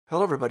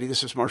Hello, everybody.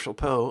 This is Marshall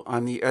Poe.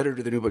 I'm the editor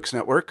of the New Books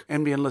Network.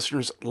 NBN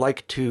listeners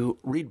like to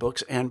read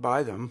books and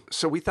buy them.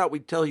 So we thought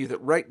we'd tell you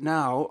that right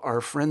now, our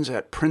friends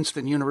at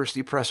Princeton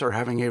University Press are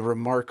having a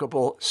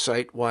remarkable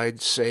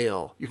site-wide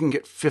sale. You can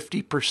get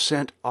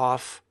 50%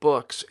 off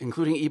books,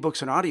 including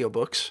ebooks and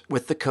audiobooks,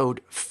 with the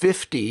code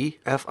 50,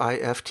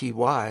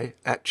 F-I-F-T-Y,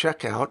 at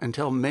checkout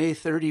until May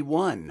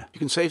 31. You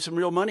can save some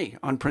real money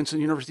on Princeton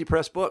University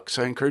Press books.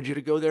 I encourage you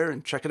to go there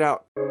and check it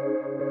out.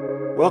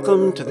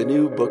 Welcome to the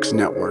New Books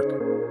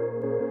Network.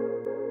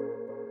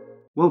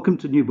 Welcome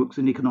to New Books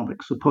in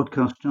Economics, a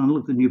podcast channel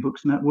of the New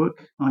Books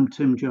Network. I'm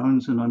Tim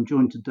Jones, and I'm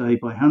joined today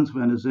by Hans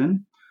Werner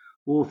Zinn,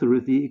 author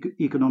of The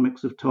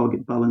Economics of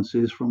Target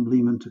Balances from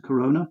Lehman to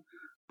Corona,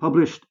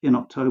 published in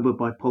October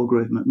by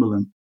Palgrave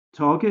Macmillan.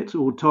 Target,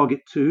 or Target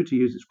 2 to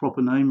use its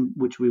proper name,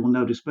 which we will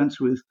now dispense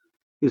with,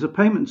 is a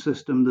payment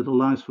system that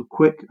allows for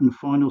quick and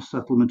final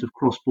settlement of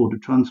cross-border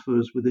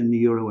transfers within the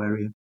euro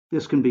area.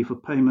 This can be for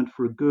payment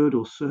for a good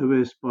or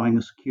service, buying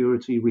a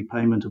security,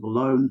 repayment of a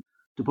loan,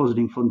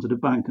 depositing funds at a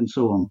bank, and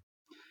so on.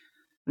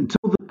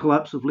 Until the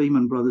collapse of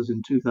Lehman Brothers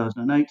in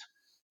 2008,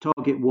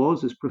 Target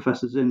was, as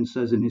Professor Zinn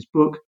says in his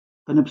book,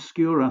 an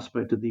obscure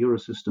aspect of the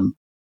Eurosystem.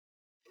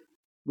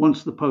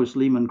 Once the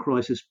post-Lehman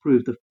crisis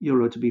proved the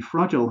euro to be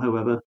fragile,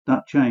 however,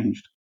 that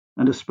changed,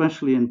 and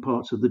especially in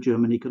parts of the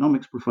German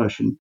economics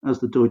profession, as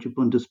the Deutsche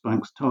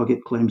Bundesbank's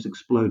Target claims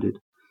exploded.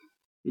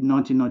 In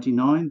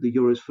 1999, the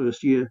euro's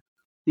first year,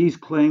 these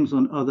claims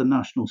on other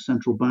national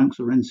central banks,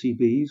 or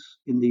NCBs,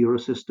 in the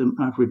Eurosystem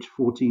averaged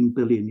 14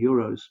 billion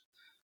euros.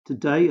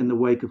 Today, in the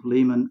wake of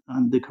Lehman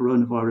and the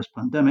coronavirus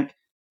pandemic,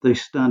 they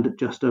stand at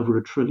just over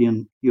 €1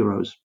 trillion.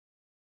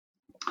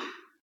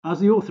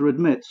 As the author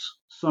admits,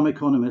 some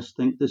economists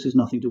think this is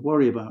nothing to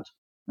worry about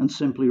and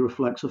simply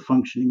reflects a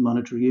functioning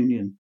monetary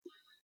union.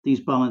 These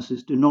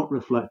balances do not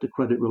reflect a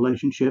credit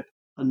relationship,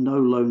 and no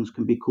loans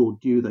can be called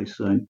due, they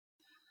say.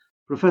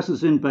 Professor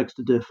Zinn begs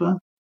to differ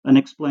and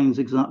explains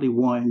exactly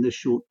why in this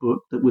short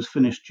book that was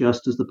finished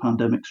just as the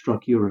pandemic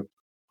struck Europe.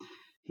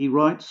 He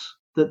writes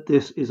that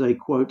this is a,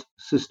 quote,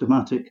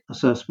 systematic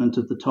assessment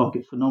of the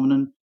target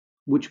phenomenon,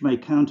 which may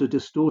counter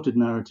distorted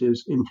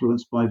narratives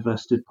influenced by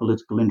vested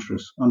political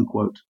interests,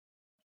 unquote.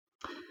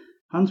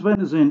 Hans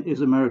Werner Zinn is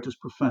Emeritus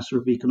Professor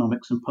of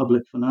Economics and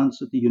Public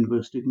Finance at the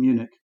University of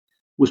Munich,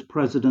 was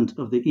president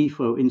of the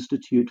IFO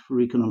Institute for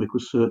Economic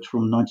Research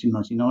from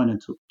 1999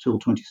 until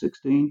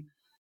 2016,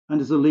 and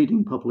is a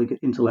leading public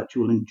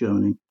intellectual in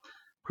Germany.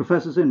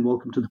 Professor Zinn,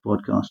 welcome to the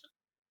podcast.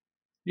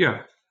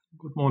 Yeah,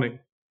 good morning.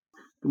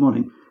 Good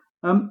morning.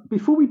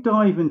 Before we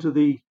dive into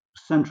the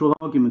central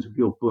argument of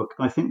your book,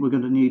 I think we're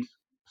going to need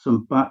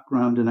some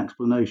background and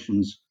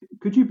explanations.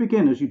 Could you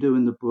begin, as you do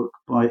in the book,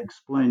 by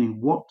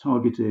explaining what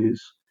Target is,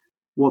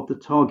 what the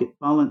target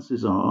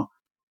balances are,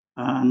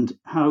 and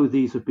how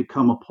these have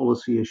become a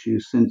policy issue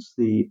since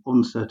the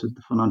onset of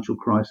the financial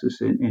crisis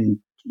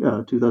in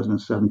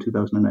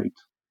 2007-2008?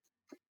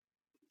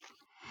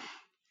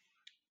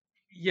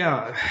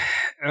 Yeah,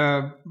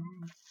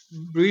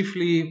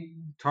 briefly,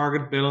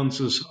 target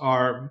balances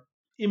are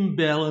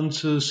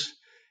imbalances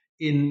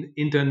in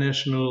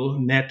international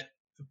net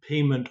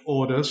payment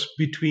orders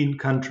between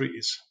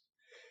countries.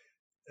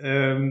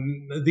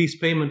 These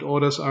payment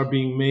orders are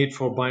being made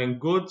for buying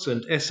goods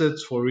and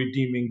assets, for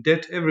redeeming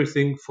debt,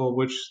 everything for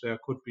which there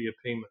could be a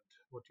payment.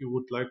 What you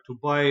would like to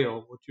buy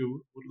or what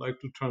you would like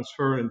to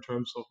transfer in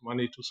terms of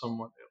money to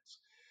someone else.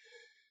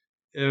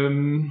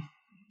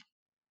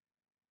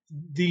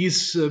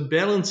 These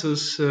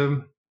balances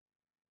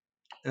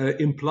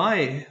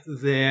imply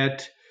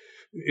that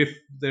if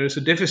there is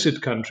a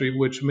deficit country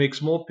which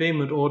makes more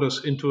payment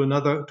orders to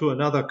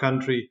another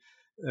country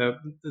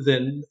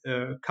than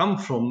come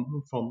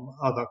from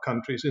other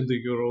countries in the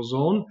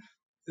Eurozone,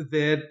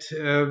 that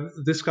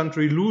this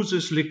country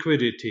loses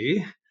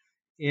liquidity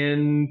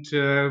and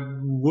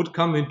would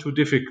come into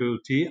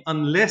difficulty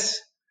unless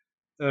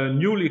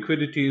new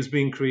liquidity is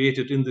being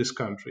created in this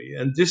country.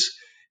 And this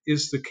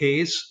is the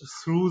case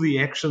through the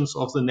actions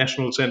of the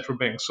national central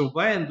bank. So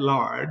by and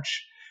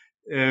large,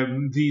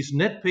 these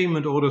net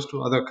payment orders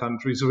to other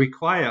countries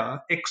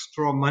require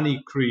extra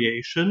money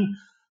creation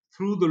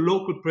through the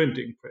local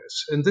printing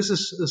press. And this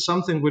is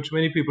something which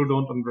many people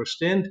don't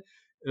understand.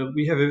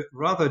 We have a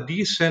rather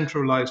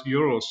decentralized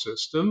euro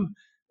system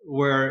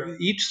where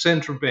each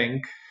central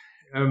bank,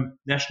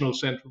 national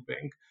central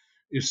bank,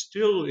 is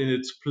still in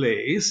its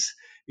place.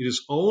 It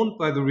is owned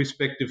by the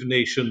respective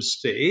nation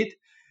state.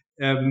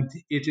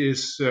 It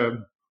is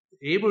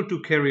able to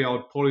carry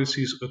out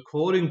policies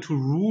according to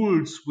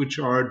rules which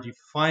are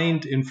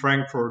defined in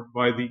Frankfurt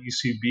by the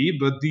ECB,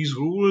 but these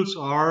rules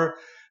are a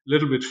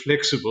little bit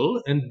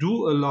flexible and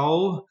do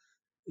allow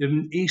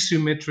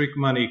asymmetric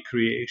money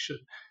creation.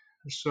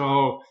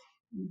 So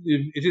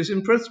it is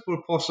in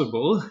principle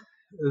possible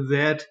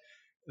that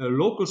a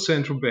local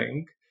central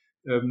bank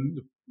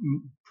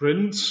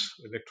prints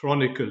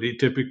electronically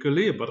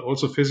typically, but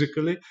also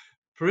physically,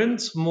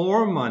 prints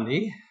more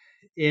money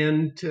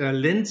and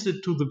lends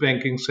it to the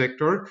banking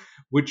sector,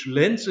 which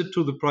lends it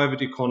to the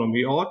private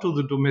economy or to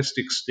the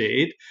domestic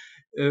state,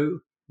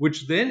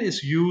 which then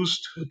is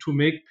used to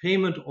make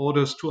payment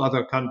orders to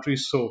other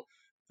countries. So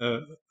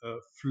a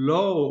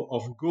flow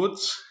of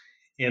goods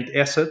and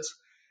assets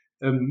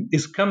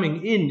is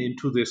coming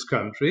into this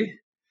country,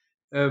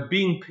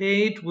 being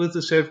paid with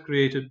the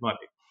self-created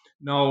money.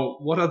 Now,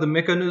 what are the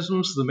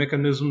mechanisms? The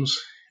mechanisms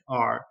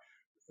are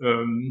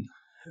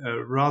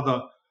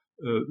rather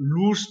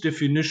loose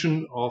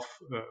definition of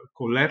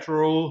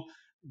collateral,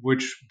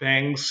 which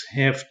banks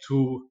have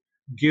to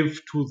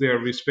give to their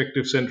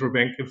respective central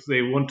bank if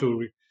they want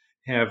to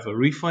have a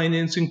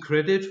refinancing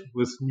credit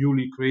with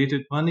newly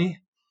created money.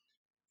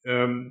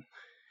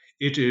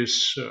 It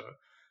is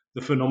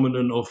the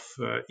phenomenon of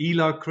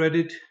ELA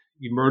credit,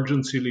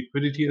 emergency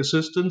liquidity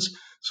assistance.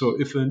 So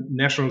if a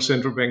national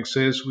central bank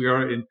says we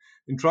are in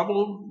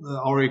trouble,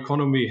 our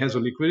economy has a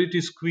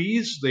liquidity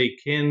squeeze, they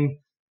can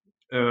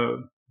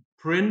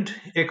print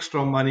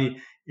extra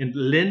money and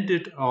lend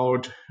it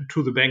out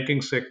to the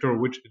banking sector,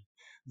 which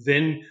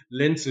then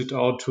lends it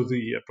out to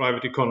the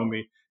private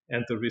economy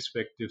and the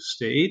respective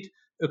state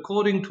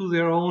according to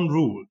their own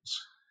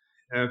rules.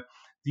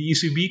 The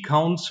ECB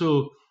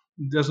Council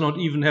does not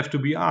even have to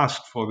be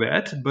asked for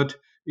that, but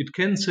it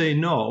can say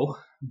no.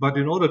 But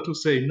in order to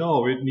say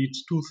no, it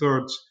needs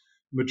 2/3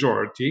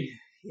 majority.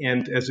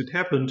 And as it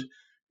happened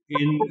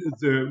in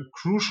the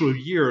crucial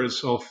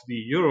years of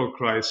the euro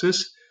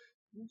crisis,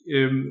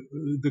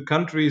 the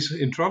countries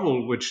in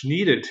trouble which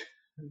needed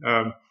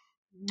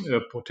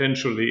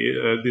potentially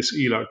this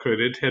ELA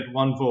credit had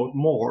one vote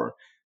more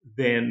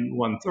than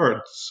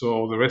 1/3,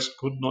 so the rest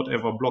could not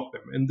ever block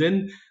them. And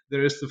then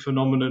there is the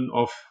phenomenon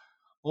of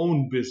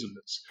own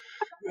business,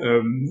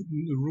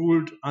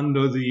 ruled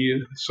under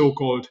the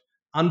so-called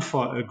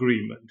ANFA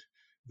agreement.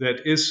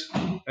 That is,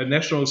 a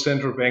national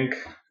central bank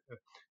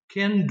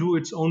can do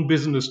its own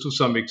business to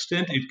some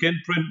extent. It can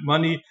print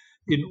money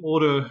in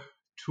order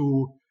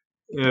to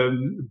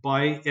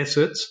buy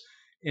assets,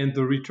 and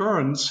the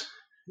returns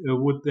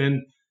would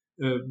then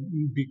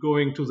be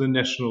going to the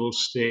national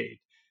state.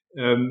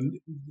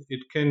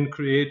 It can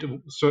create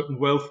a certain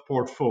wealth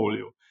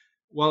portfolio.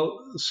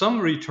 Well, some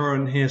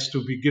return has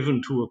to be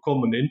given to a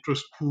common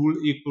interest pool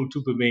equal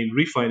to the main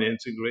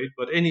refinancing rate,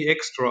 but any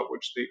extra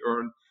which they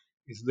earn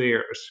is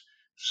theirs.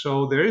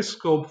 So there is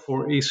scope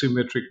for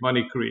asymmetric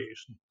money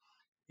creation.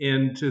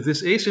 And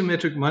this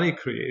asymmetric money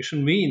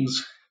creation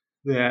means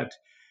that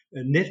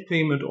net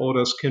payment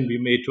orders can be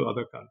made to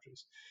other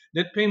countries.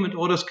 Net payment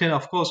orders can,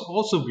 of course,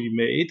 also be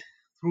made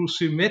through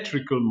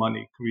symmetrical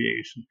money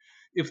creation.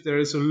 If there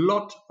is a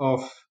lot of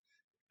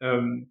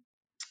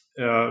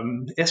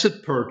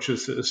asset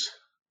purchases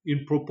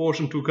in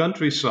proportion to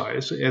country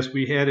size, as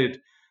we had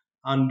it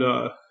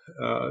under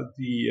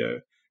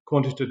the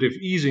quantitative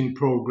easing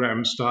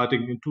program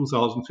starting in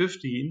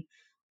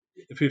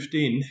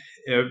 2015,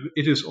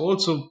 it is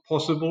also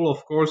possible,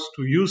 of course,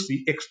 to use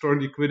the extra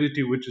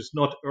liquidity, which is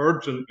not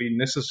urgently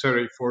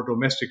necessary for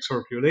domestic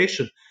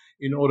circulation,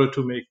 in order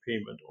to make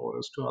payment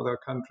orders to other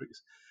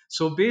countries.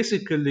 So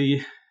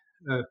basically,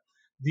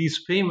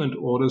 these payment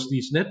orders,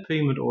 these net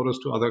payment orders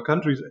to other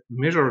countries,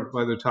 measured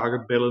by the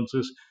target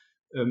balances,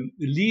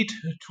 lead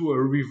to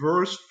a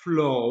reverse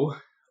flow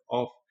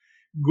of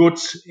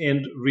goods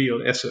and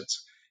real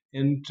assets.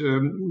 And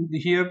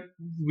here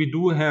we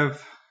do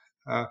have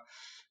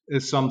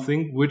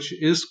something which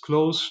is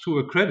close to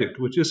a credit,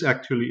 which is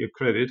actually a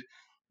credit,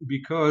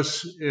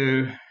 because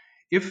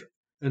if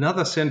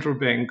another central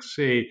bank,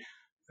 say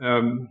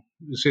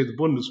the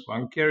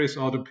Bundesbank, carries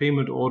out a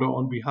payment order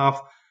on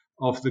behalf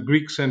of the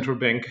Greek central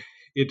bank,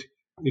 it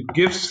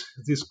gives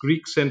this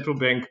Greek central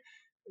bank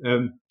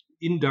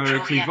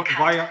indirectly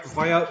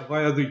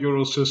via the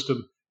euro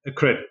system a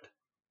credit.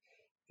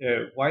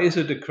 Why is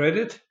it a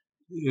credit?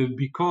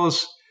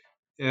 Because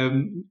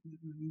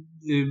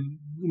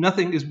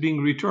nothing is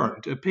being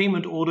returned. A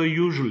payment order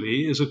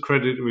usually is a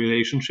credit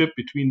relationship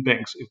between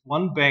banks. If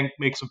one bank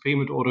makes a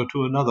payment order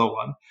to another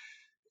one,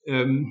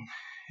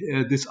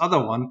 this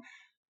other one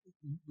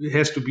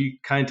has to be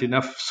kind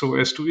enough so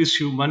as to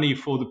issue money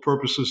for the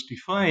purposes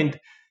defined,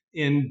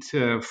 and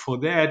for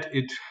that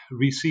it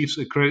receives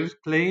a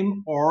credit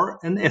claim or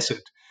an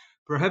asset.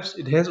 Perhaps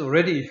it has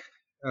already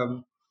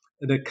an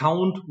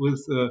account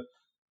with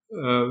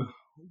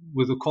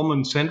a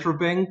common central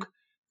bank.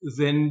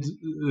 Then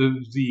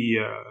the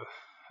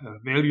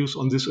values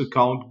on this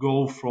account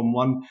go from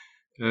one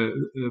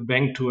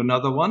bank to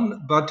another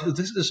one. But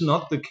this is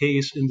not the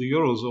case in the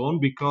Eurozone,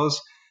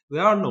 because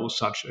there are no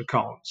such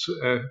accounts.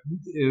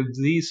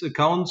 These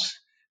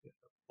accounts,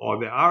 or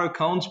there are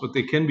accounts, but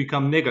they can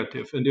become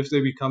negative. And if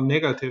they become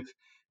negative,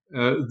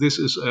 this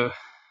is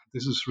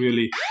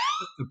really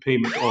a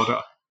payment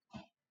order.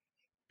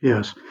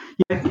 Yes.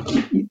 Yeah.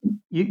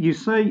 You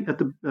say at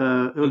the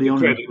early on,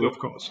 credit, of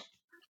course.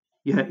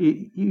 Yeah,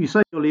 you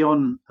say early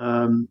on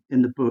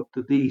in the book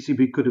that the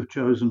ECB could have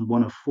chosen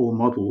one of four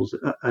models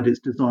at its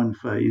design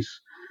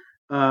phase,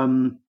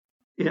 and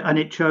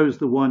it chose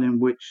the one in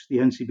which the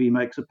NCB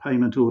makes a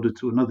payment order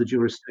to another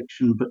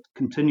jurisdiction but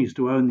continues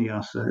to own the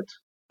asset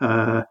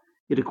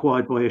it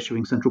acquired by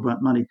issuing central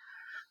bank money.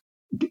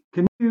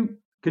 Can you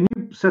Can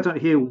you set out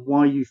here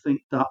why you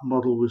think that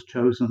model was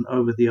chosen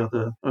over the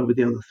other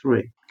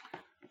three?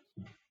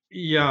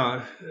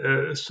 Yeah,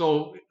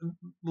 so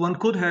one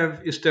could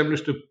have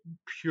established a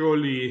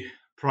purely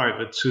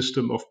private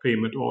system of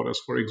payment orders,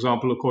 for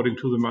example, according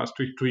to the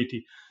Maastricht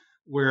Treaty,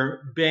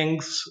 where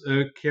banks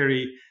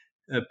carry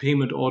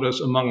payment orders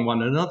among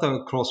one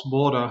another cross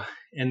border,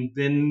 and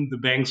then the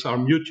banks are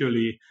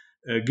mutually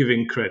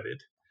giving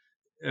credit.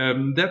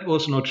 That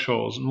was not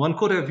chosen. One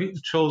could have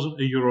chosen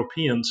a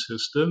European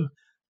system,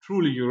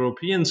 truly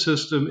European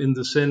system, in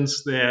the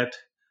sense that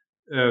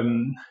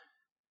um,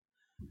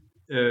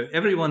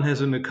 everyone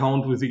has an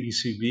account with the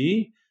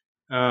ECB.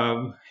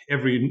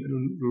 Every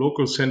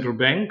local central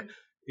bank,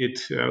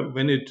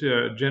 when it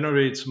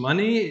generates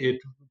money,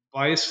 it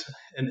buys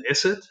an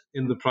asset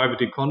in the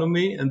private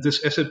economy, and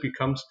this asset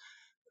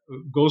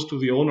goes to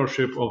the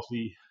ownership of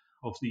the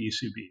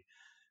ECB,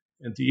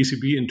 and the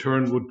ECB in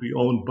turn would be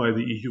owned by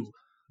the EU.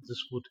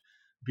 This would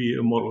be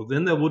a model.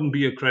 Then there wouldn't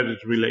be a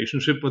credit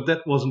relationship, but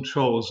that wasn't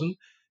chosen.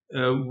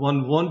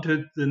 One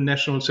wanted the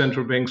national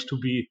central banks to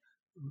be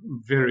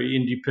very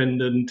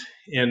independent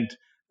and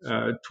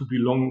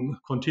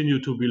continue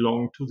to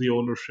belong to the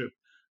ownership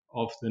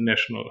of the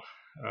national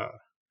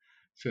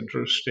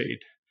central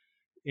state.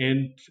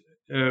 And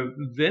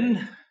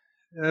then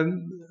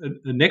the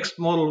next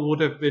model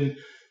would have been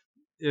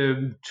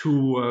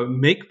to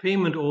make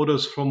payment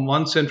orders from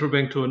one central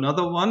bank to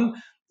another one,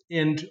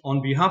 and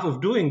on behalf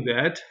of doing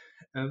that,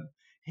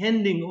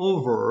 handing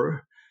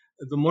over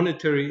the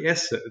monetary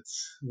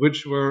assets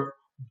which were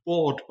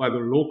bought by the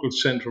local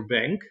central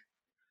bank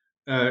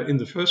in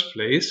the first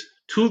place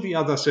to the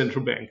other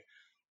central bank.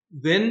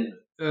 Then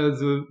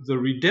the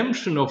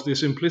redemption of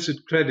this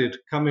implicit credit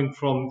coming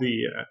from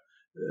the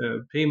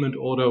payment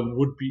order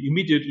would be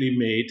immediately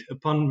made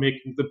upon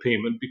making the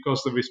payment,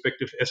 because the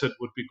respective asset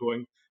would be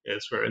going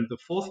elsewhere. And the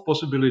fourth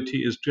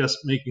possibility is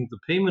just making the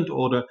payment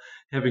order,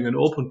 having an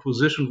open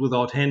position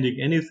without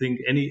handing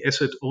any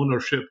asset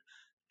ownership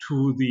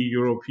to the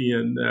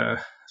European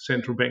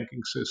central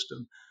banking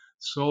system.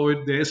 So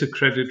there is a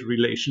credit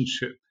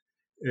relationship.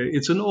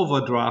 It's an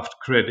overdraft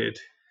credit.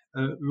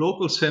 A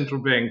local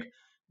central bank,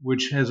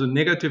 which has a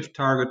negative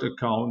target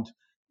account,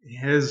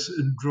 has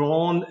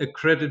drawn a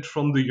credit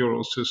from the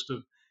euro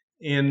system,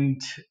 and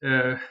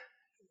a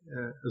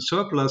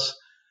surplus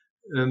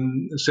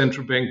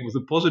central bank with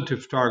a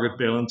positive target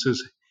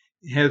balances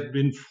has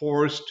been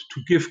forced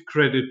to give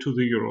credit to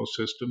the euro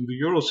system. The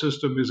euro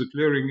system is a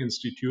clearing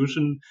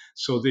institution,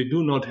 so they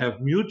do not have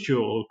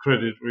mutual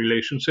credit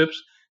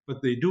relationships,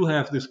 but they do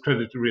have this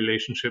credit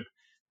relationship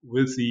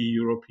with the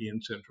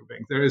European Central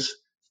Bank. There is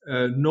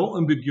no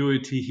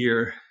ambiguity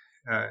here.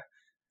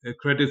 A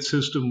credit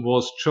system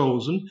was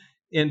chosen,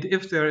 and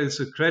if there is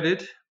a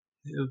credit,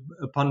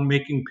 upon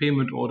making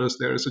payment orders,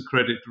 there is a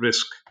credit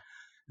risk.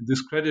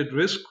 This credit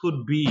risk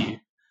could be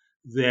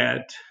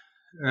that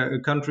a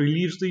country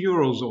leaves the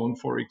Eurozone,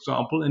 for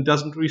example, and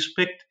doesn't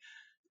respect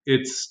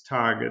its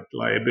target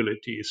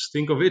liabilities.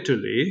 Think of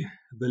Italy,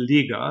 the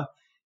Lega,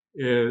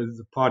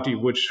 the party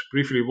which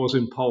briefly was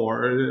in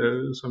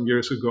power some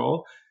years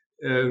ago,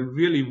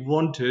 really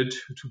wanted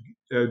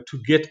to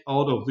get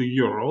out of the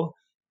euro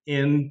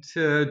and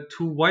to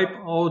wipe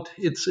out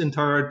its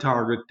entire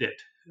target debt.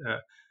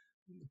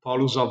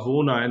 Paolo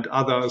Savona and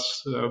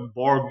others,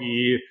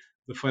 Borghi,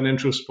 the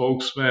financial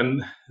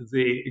spokesman,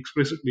 they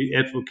explicitly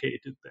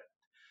advocated that.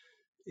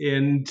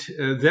 And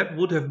that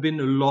would have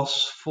been a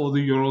loss for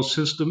the euro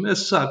system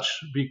as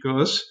such,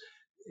 because,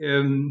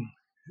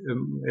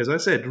 as I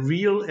said,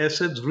 real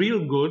assets,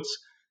 real goods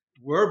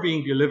were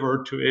being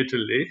delivered to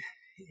Italy,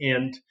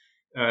 and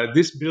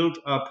this built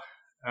up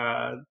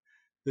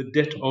the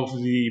debt of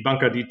the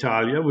Banca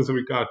d'Italia with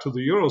regard to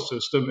the euro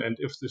system. And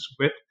if this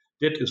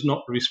debt is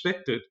not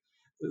respected,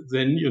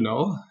 then,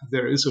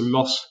 there is a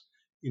loss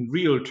in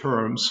real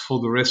terms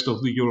for the rest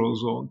of the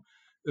eurozone.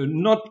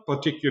 Not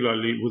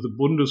particularly with the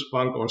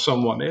Bundesbank or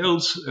someone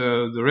else.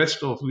 The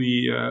rest of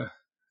the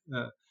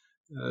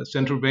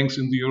central banks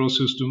in the euro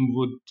system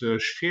would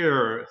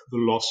share the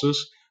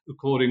losses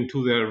according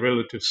to their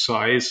relative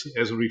size,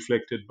 as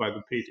reflected by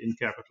the paid-in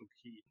capital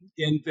key.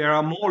 And there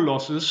are more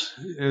losses.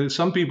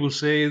 Some people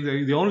say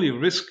the only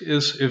risk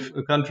is if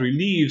a country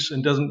leaves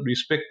and doesn't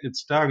respect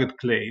its target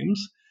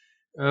claims.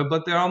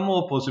 But there are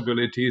more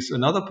possibilities.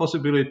 Another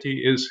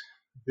possibility is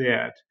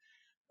that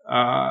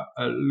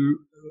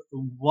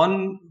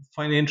one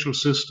financial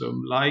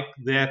system like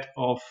that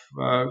of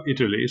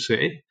Italy,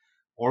 say,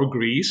 or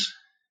Greece,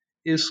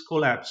 is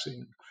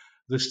collapsing.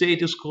 The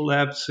state is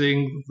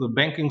collapsing, the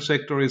banking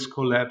sector is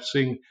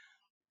collapsing.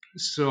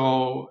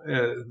 So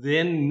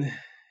then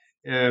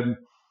the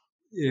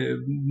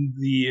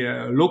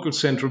local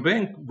central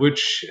bank,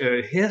 which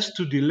has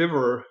to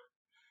deliver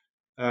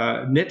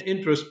net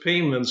interest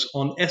payments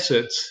on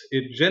assets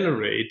it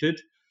generated,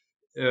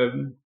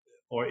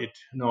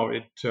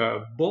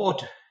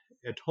 bought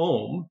at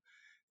home,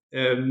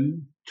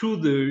 to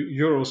the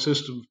euro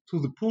system, to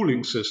the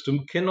pooling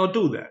system, cannot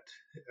do that.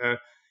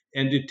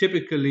 and it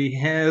typically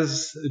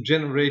has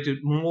generated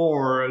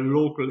more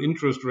local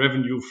interest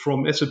revenue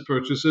from asset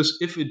purchases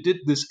if it did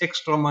this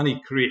extra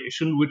money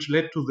creation, which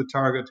led to the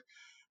target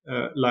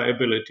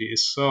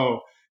liabilities.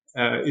 So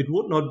it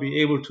would not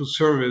be able to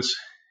service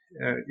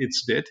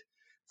its debt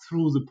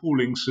through the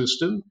pooling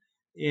system,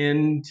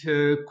 and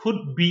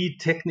could be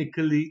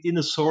technically in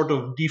a sort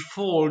of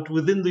default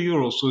within the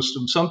euro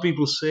system. Some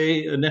people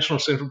say a national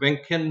central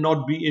bank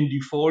cannot be in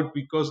default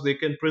because they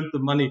can print the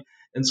money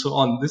and so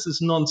on. This is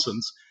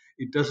nonsense.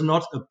 It does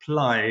not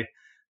apply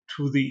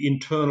to the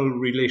internal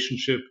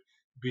relationship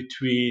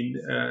between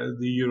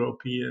the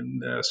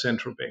European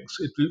central banks.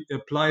 It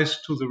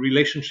applies to the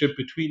relationship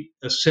between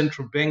a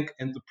central bank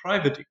and the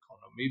private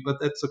economy, but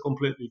that's a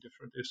completely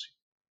different issue.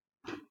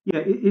 Yeah,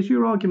 is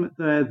your argument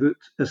there that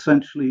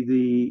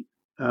essentially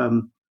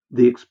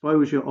the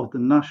exposure of the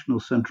national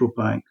central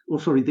bank,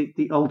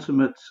 the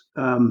ultimate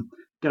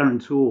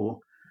guarantor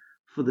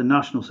for the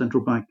national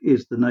central bank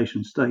is the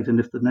nation state, and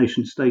if the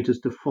nation state is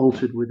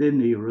defaulted within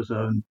the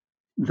eurozone,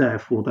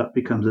 therefore that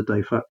becomes a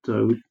de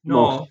facto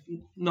loss?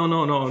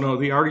 No.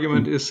 The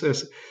argument is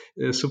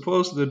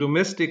suppose the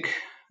domestic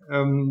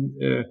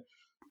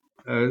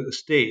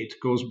state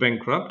goes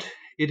bankrupt,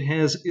 it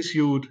has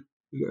issued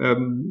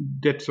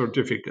debt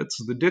certificates.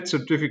 The debt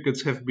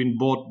certificates have been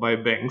bought by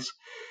banks.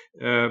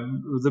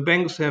 The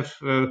banks have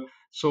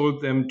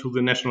sold them to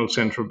the National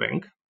Central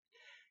Bank.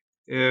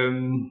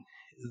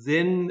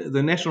 Then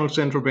the National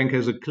Central Bank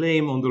has a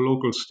claim on the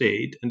local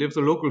state, and if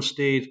the local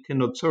state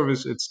cannot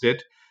service its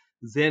debt,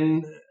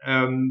 then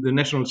the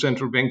National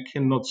Central Bank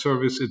cannot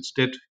service its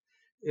debt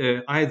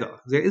either.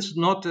 There is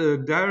not a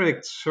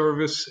direct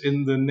service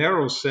in the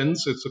narrow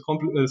sense. It's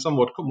a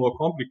somewhat more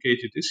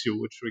complicated issue,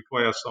 which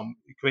requires some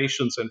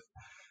equations and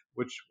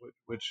which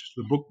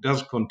the book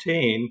does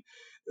contain.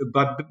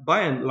 But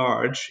by and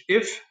large,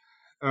 if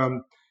a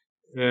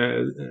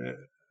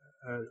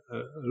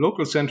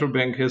local central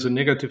bank has a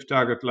negative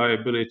target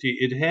liability,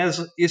 it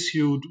has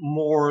issued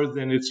more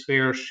than its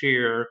fair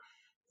share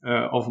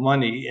of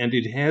money, and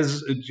it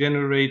has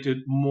generated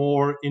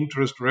more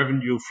interest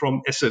revenue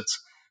from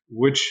assets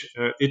which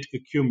it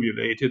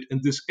accumulated.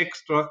 And this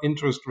extra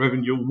interest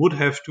revenue would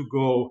have to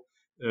go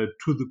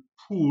to the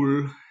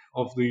pool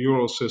of the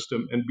euro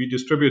system and be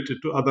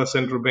distributed to other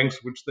central banks,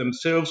 which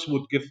themselves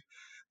would give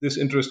this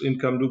interest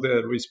income to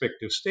their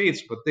respective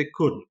states, but they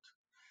couldn't.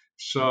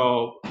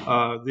 So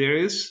there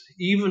is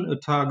even a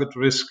target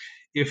risk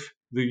if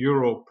the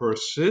euro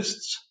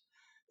persists.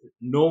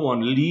 No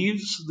one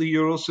leaves the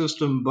euro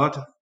system, but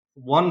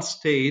one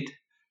state,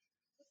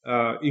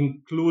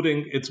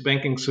 including its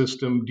banking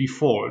system,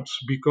 defaults,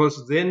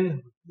 because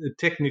then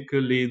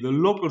technically the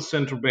local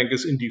central bank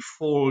is in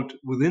default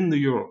within the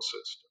euro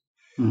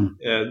system.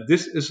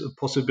 This is a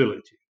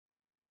possibility.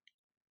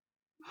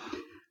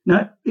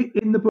 Now,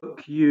 in the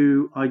book,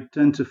 you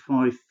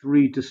identify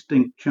three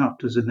distinct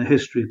chapters in the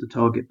history of the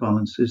target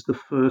balances. The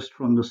first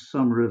from the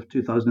summer of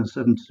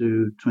 2007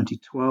 to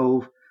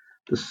 2012,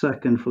 the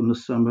second from the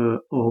summer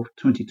of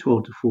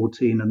 2012 to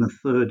 14, and the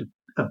third,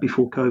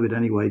 before COVID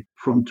anyway,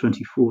 from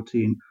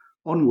 2014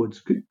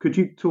 onwards. Could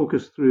you talk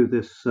us through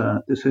this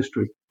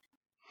history?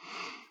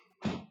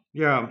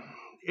 Yeah.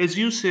 As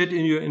you said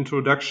in your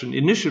introduction,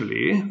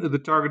 initially the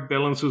target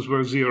balances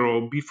were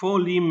zero. Before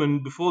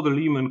the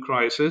Lehman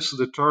crisis,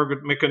 the target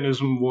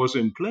mechanism was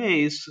in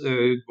place.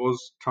 It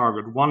was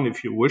target 1,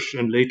 if you wish,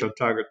 and later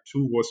target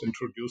 2 was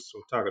introduced. So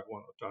target 1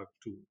 or target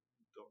 2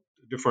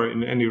 don't differ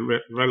in any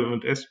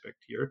relevant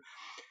aspect here.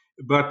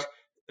 But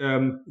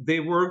they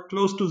were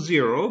close to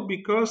zero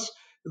because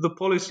the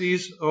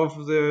policies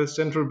of the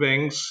central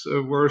banks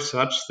were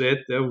such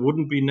that there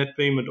wouldn't be net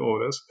payment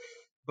orders.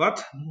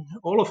 But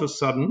all of a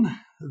sudden,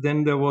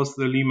 then there was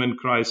the Lehman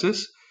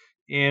crisis,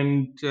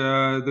 and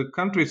the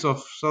countries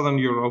of Southern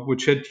Europe,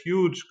 which had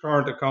huge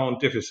current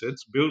account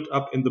deficits built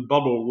up in the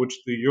bubble which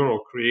the euro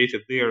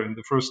created there in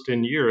the first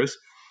 10 years,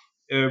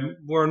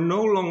 were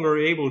no longer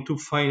able to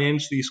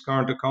finance these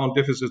current account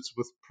deficits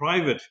with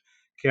private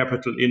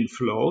capital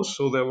inflows.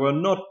 So there were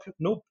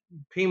no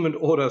payment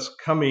orders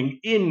coming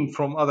in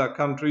from other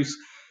countries,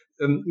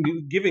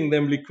 giving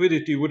them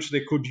liquidity which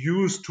they could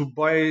use to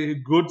buy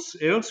goods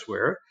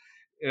elsewhere.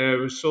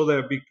 So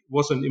there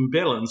was an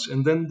imbalance.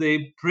 And then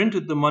they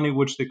printed the money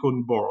which they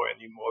couldn't borrow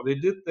anymore. They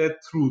did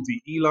that through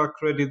the ELA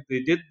credit. They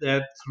did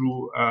that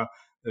through a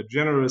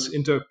generous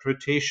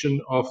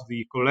interpretation of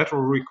the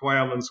collateral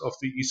requirements of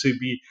the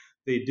ECB.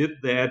 They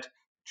did that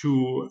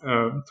through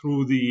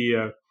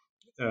the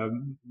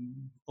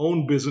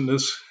own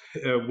business,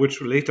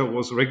 which later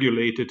was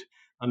regulated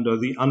under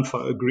the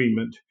ANFA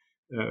agreement.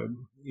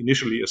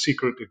 Initially a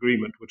secret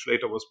agreement, which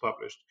later was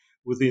published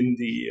within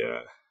the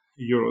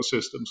euro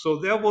system. So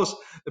there was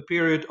a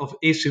period of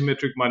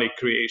asymmetric money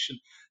creation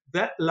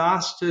that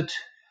lasted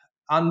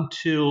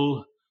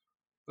until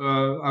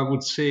I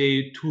would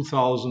say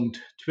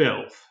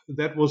 2012.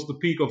 That was the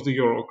peak of the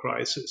euro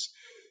crisis.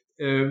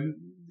 Then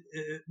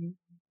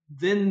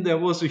there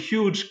was a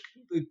huge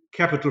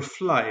capital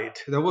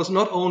flight. There was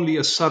not only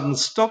a sudden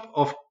stop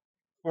of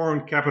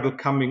foreign capital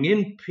coming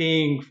in,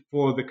 paying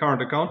for the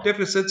current account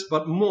deficits,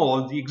 but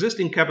more, the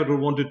existing capital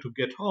wanted to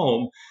get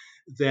home.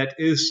 That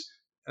is,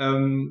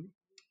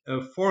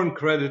 foreign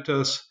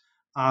creditors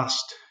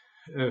asked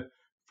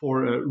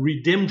for a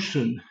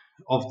redemption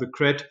of the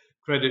credit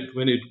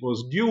when it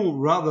was due,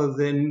 rather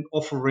than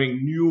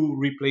offering new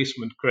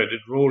replacement credit,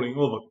 rolling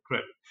over the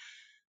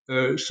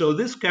credit. So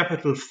this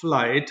capital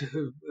flight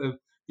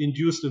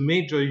induced a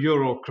major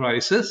euro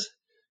crisis.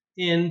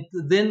 And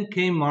then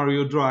came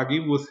Mario Draghi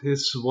with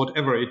his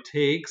whatever it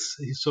takes.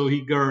 So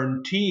he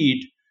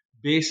guaranteed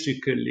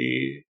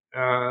basically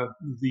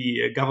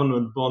the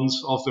government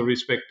bonds of the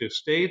respective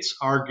states,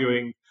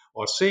 arguing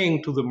or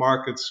saying to the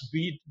markets,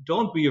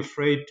 don't be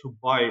afraid to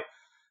buy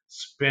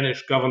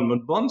Spanish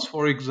government bonds,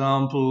 for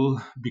example,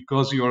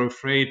 because you're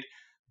afraid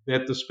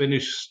that the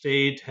Spanish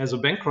state has a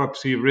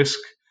bankruptcy risk.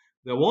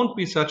 There won't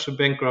be such a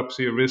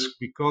bankruptcy risk,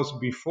 because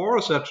before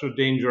such a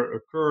danger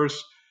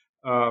occurs,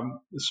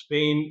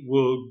 Spain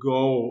will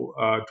go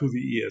to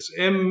the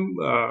ESM,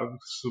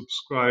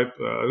 subscribe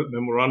a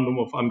memorandum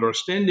of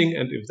understanding,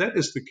 and if that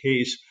is the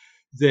case,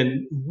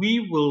 then we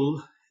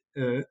will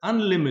in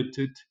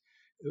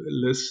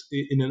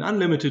an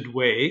unlimited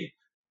way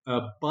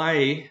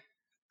buy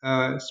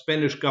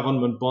Spanish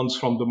government bonds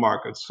from the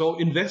market. So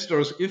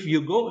investors, if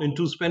you go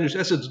into Spanish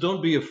assets,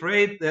 don't be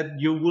afraid that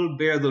you will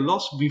bear the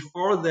loss.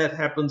 Before that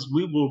happens,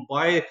 we will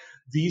buy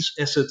these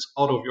assets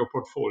out of your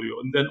portfolio.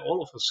 And then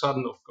all of a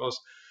sudden, of course,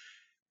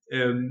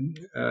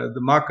 the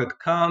market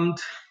calmed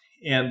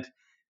and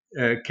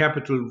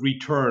capital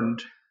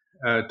returned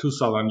to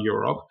Southern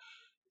Europe.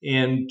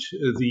 And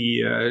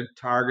the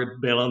target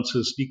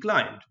balances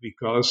declined,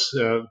 because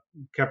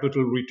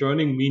capital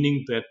returning,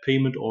 meaning that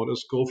payment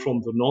orders go from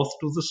the north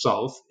to the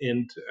south,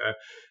 and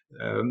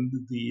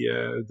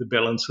the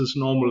balances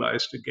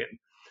normalized again.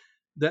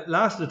 That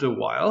lasted a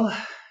while,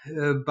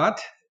 but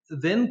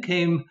then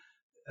came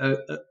a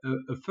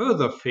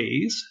further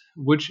phase,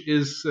 which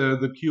is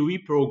the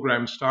QE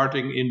program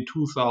starting in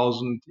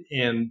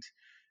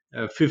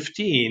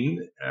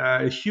 2015,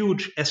 a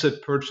huge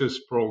asset purchase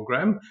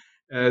program.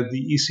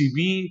 The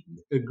ECB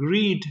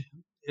agreed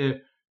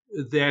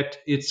that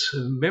its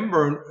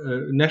member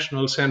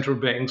national central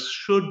banks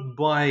should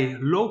buy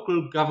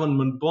local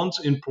government bonds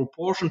in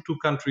proportion to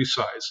country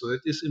size. So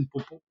that is in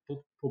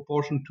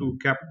proportion to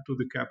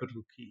the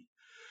capital key.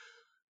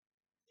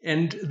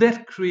 And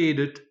that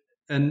created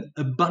an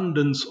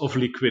abundance of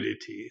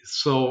liquidity.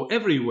 So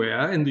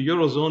everywhere in the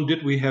Eurozone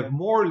did we have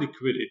more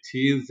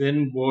liquidity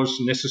than was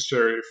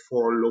necessary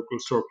for local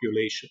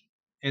circulation.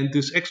 And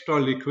this extra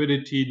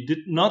liquidity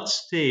did not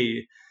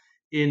stay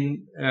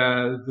in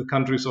the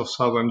countries of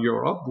Southern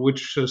Europe,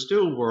 which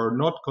still were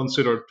not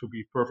considered to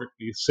be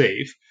perfectly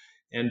safe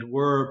and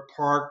were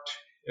parked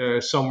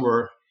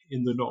somewhere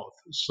in the north.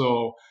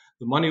 So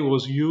the money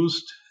was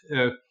used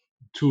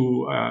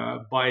to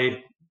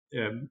buy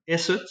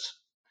assets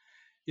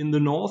in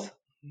the north.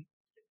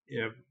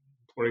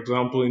 For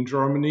example, in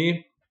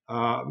Germany,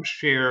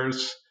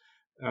 shares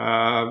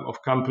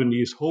of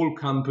companies, whole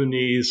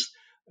companies,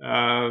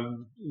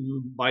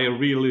 buy a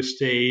real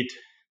estate,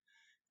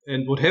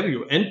 and what have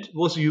you, and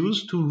was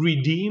used to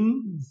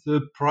redeem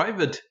the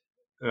private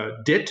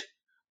debt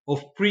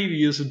of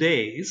previous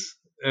days,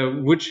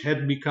 which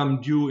had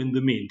become due in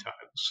the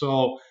meantime.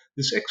 So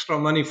this extra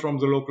money from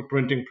the local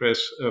printing press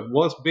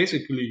was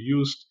basically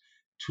used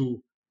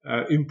to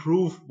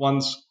improve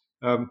one's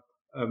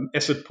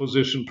asset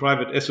position,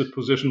 private asset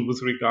position,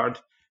 with regard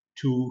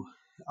to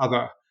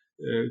other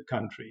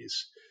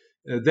countries.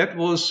 That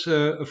was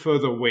a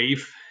further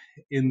wave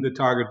in the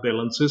target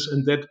balances,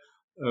 and that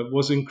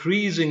was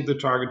increasing the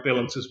target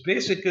balances.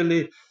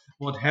 Basically,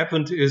 what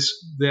happened is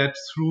that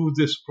through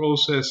this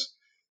process,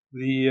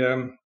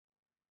 the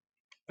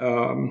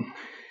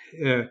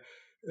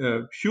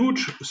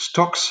huge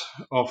stocks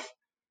of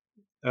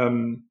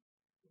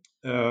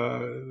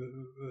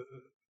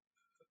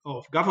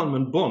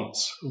government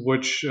bonds,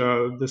 which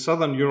the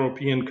southern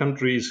European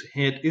countries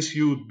had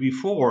issued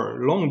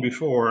long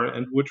before,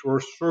 and which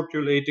were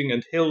circulating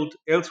and held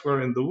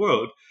elsewhere in the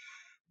world,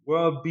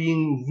 were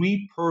being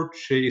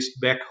repurchased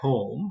back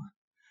home.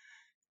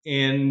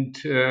 And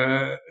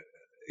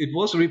it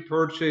was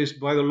repurchased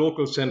by the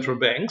local central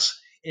banks,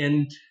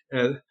 and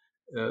the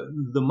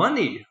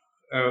money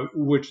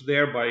which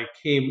thereby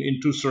came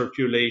into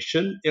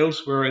circulation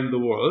elsewhere in the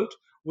world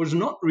was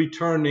not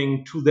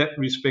returning to that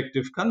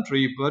respective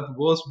country, but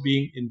was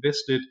being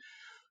invested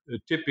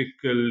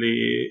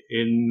typically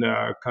in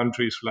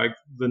countries like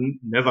the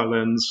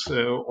Netherlands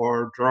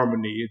or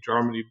Germany.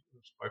 Germany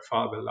is by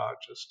far the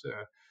largest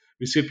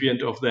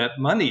recipient of that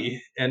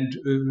money, and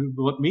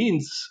what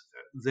means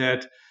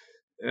that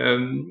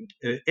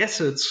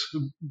assets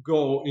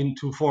go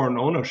into foreign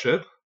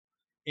ownership,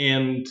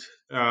 and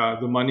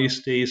the money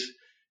stays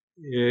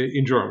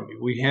in Germany.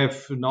 We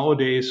have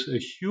nowadays a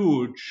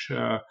huge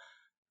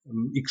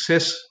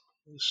excess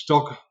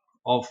stock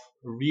of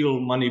real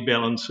money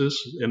balances,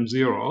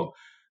 M0,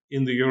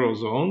 in the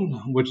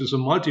Eurozone, which is a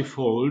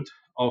multifold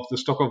of the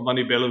stock of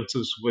money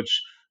balances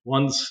which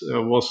once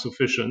was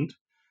sufficient.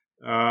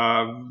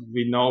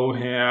 We now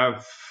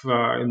have,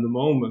 in the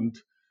moment,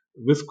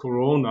 with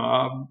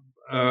Corona,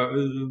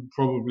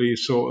 probably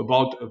so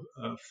about 4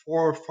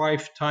 or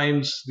 5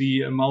 times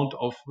the amount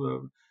of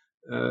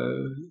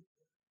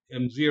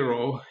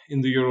M0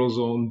 in the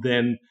Eurozone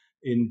than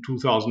in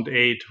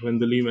 2008 when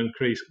the Lehman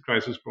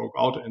crisis broke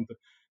out, and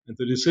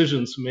the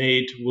decisions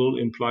made will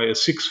imply a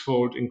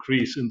 6-fold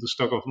increase in the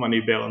stock of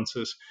money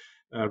balances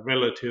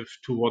relative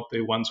to what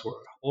they once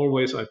were.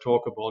 Always I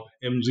talk about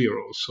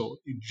M0, so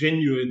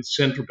genuine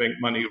central bank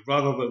money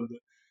rather than the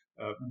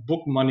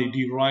book money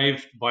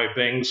derived by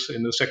banks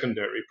in the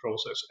secondary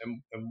process,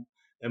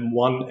 M1,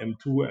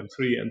 M2,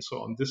 M3, and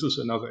so on. This is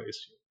another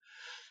issue.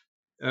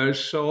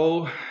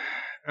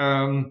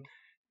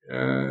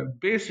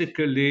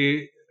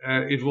 Basically,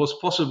 it was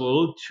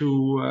possible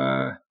to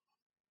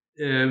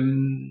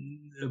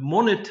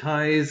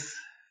monetize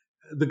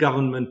the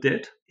government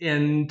debt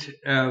and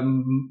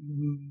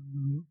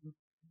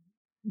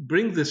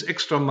bring this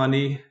extra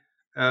money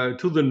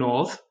to the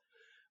north,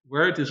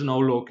 where it is now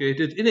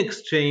located, in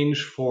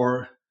exchange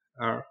for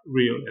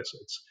real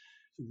assets.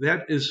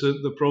 That is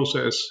the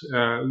process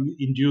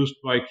induced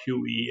by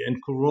QE.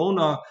 And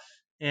Corona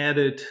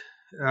added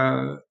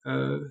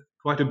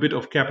quite a bit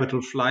of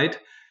capital flight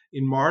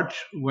in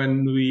March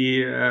when we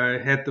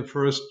had the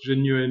first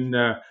genuine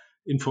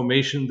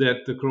information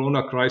that the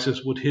Corona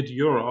crisis would hit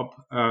Europe.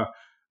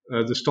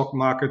 The stock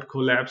market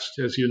collapsed,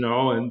 as you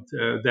know, and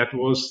that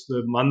was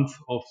the month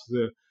of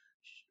the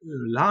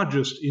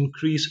largest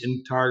increase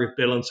in target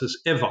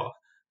balances ever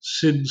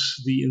since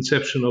the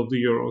inception of the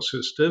euro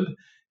system.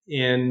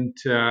 And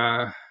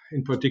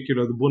in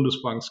particular, the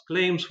Bundesbank's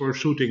claims were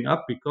shooting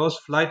up because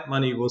flight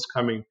money was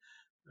coming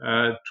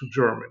to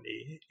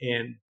Germany.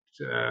 And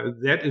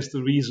that is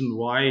the reason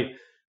why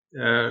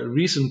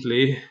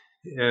recently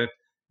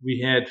we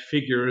had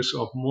figures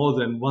of more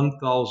than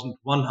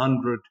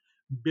 1,100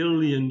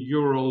 billion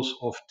euros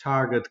of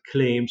target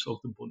claims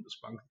of the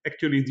Bundesbank.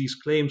 Actually, these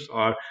claims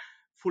are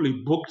fully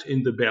booked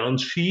in the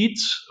balance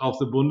sheets of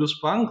the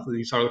Bundesbank.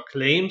 These are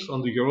claims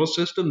on the euro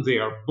system. They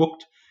are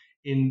booked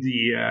in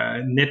the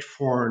net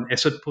foreign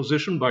asset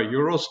position by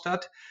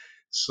Eurostat.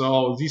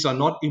 So these are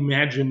not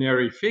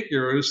imaginary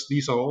figures.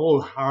 These are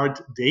all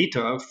hard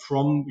data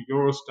from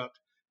Eurostat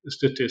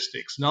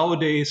statistics.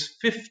 Nowadays,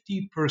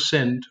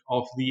 50%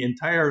 of the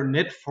entire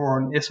net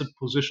foreign asset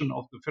position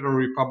of the Federal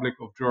Republic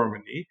of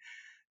Germany,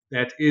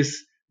 that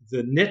is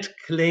the net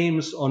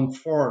claims on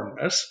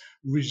foreigners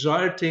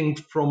resulting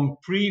from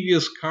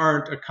previous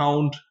current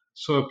account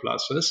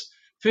surpluses,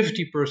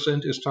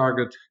 50% is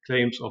target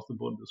claims of the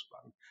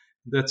Bundesbank.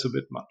 That's a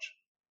bit much.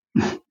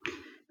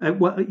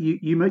 Well,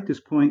 you make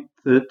this point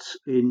that,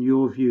 in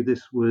your view,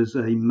 this was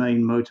a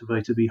main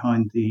motivator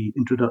behind the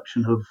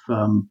introduction of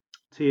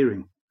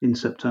tiering in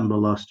September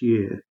last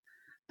year.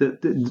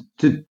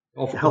 To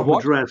help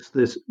address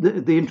this,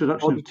 the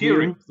introduction of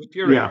tiering. The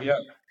tiering,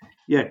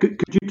 yeah.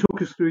 Could you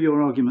talk us through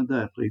your argument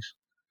there, please?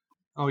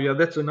 Oh, yeah,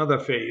 that's another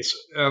phase.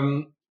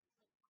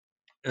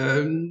 The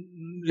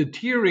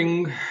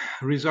tiering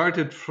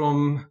resulted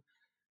from,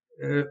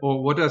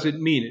 or what does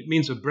it mean? It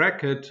means a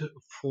bracket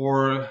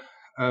for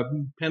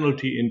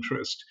penalty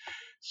interest.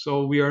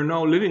 So we are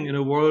now living in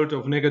a world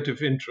of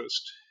negative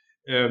interest.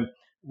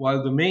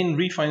 While the main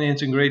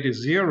refinancing rate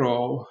is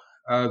 0,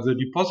 the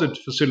deposit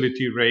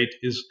facility rate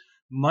is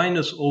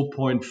minus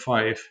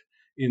 0.5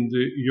 in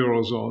the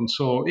Eurozone.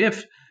 So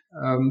if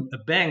a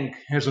bank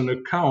has an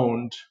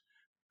account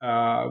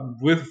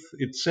with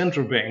its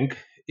central bank,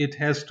 it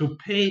has to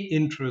pay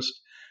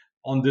interest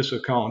on this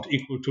account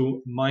equal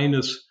to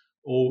minus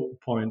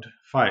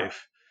 0.5.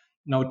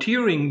 Now,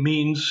 tiering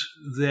means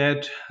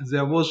that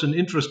there was an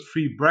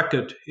interest-free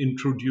bracket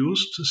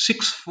introduced,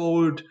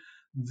 6-fold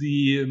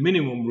the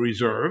minimum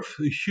reserve,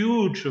 a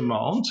huge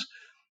amount.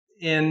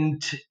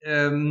 And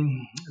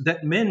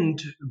that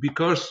meant,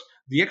 because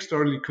the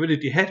extra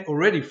liquidity had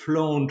already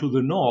flown to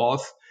the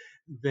north,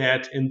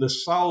 that in the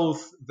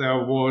south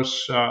there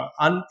was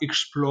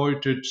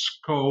unexploited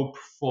scope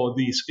for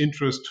these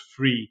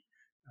interest-free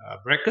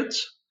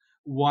brackets,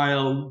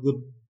 while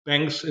the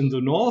banks in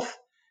the north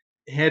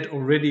had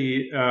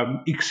already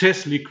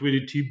excess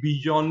liquidity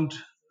beyond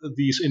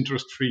these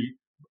interest-free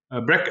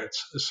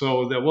brackets.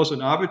 So there was an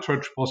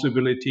arbitrage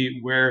possibility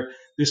where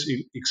this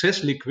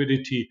excess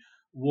liquidity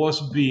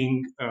was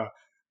being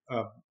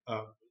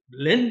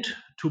lent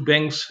to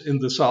banks in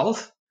the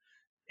south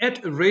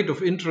at a rate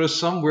of interest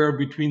somewhere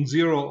between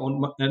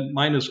 0 and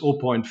minus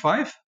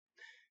 0.5.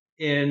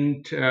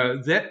 And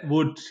that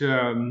would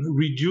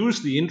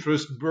reduce the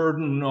interest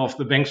burden of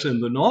the banks in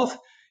the north,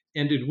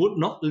 and it would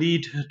not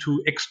lead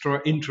to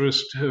extra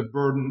interest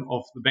burden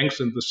of the banks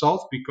in the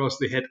south because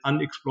they had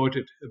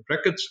unexploited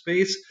bracket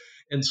space.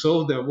 And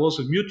so there was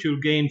a mutual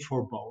gain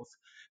for both,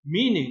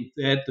 meaning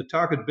that the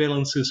target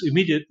balances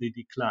immediately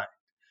declined.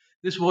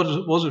 This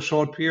was a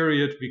short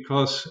period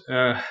because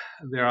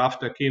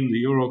thereafter came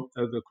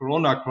the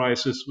Corona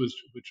crisis,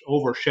 which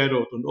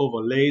overshadowed and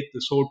overlaid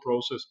this whole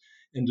process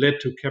and led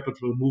to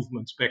capital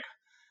movements back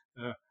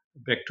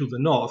to the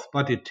north.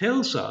 But it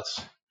tells us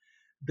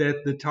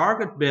that the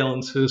target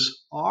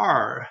balances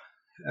are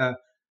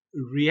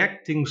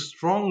reacting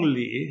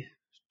strongly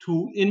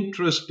to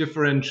interest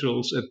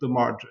differentials at the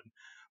margin.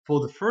 For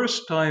the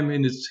first time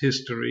in its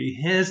history,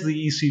 has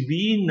the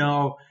ECB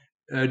now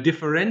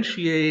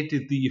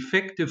differentiated the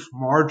effective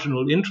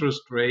marginal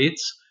interest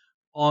rates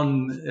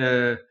on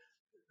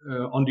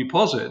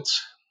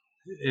deposits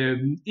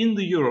in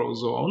the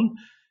Eurozone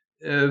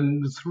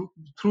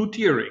through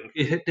tiering.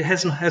 It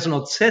has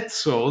not said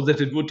so that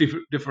it would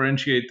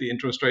differentiate the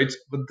interest rates,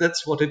 but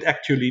that's what it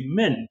actually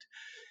meant.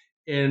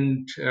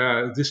 And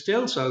this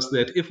tells us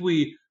that if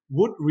we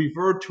would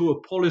revert to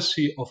a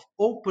policy of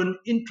open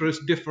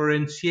interest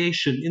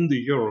differentiation in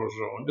the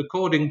Eurozone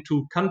according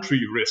to country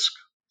risk,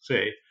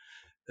 say,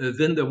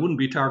 then there wouldn't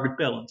be target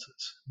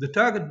balances. The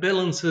target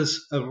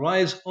balances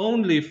arise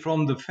only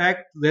from the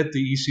fact that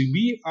the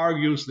ECB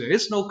argues there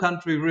is no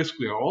country risk,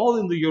 we are all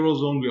in the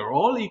Eurozone, we are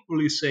all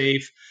equally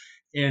safe,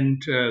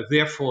 and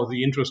therefore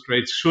the interest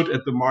rates should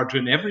at the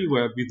margin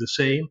everywhere be the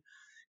same.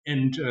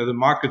 And the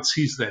market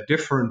sees that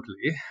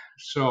differently.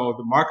 So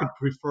the market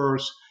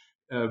prefers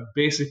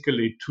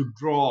basically to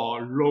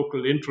draw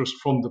local interest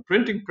from the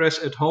printing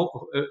press at home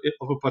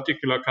of a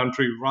particular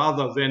country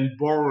rather than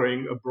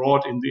borrowing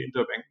abroad in the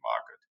interbank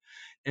market.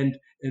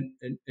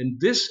 And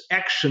this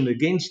action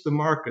against the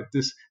market,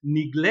 this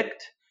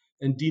neglect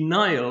and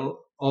denial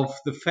of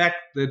the fact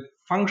that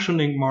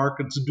functioning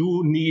markets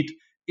do need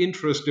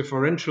interest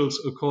differentials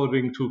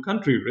according to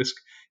country risk,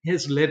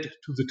 has led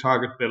to the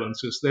target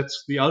balances.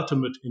 That's the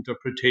ultimate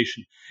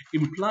interpretation,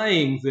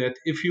 implying that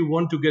if you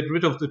want to get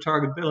rid of the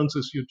target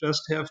balances, you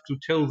just have to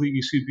tell the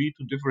ECB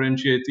to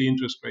differentiate the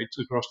interest rates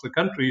across the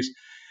countries.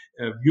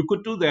 You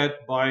could do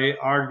that by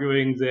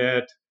arguing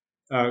that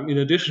in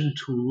addition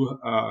to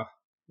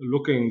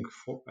looking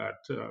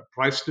at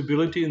price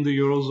stability in the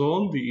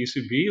Eurozone, the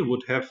ECB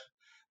would have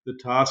the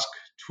task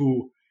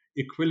to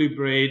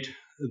equilibrate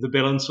the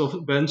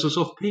balances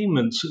of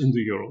payments in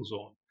the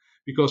Eurozone.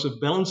 Because a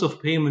balance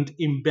of payment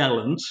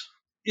imbalance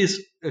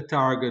is a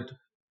target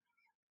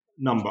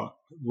number,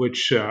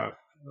 which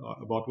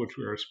about which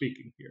we are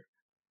speaking here.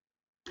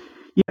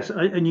 Yes,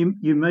 and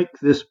you make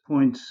this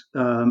point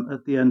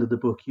at the end of the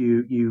book.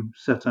 You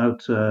set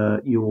out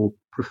your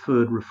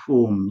preferred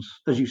reforms.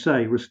 As you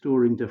say,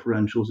 restoring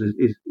differentials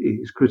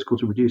is critical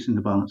to reducing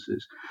the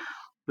balances.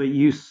 But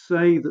you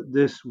say that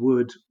this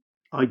would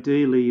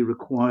ideally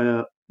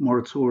require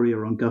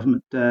moratoria on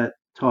government debt,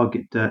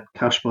 target debt,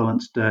 cash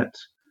balance debt,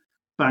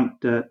 bank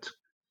debt,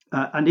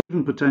 and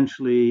even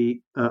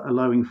potentially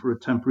allowing for a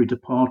temporary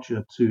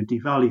departure to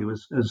devalue,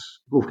 as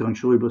Wolfgang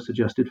Schäuble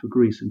suggested for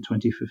Greece in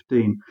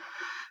 2015.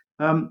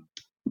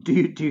 Do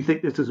you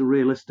think this is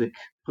a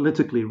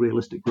politically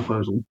realistic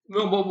proposal?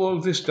 Well,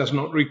 this does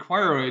not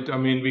require it. I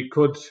mean, we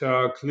could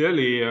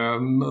clearly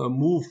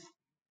move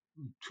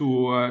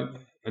to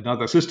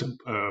another system.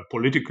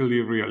 Politically,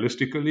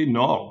 realistically,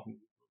 no,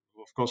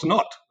 of course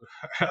not.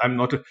 I'm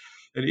not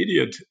an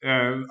idiot.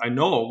 I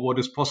know what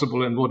is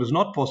possible and what is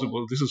not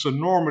possible. This is a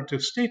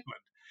normative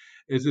statement.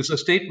 It is a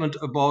statement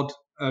about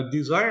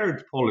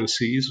desired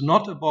policies,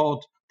 not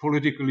about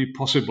politically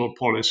possible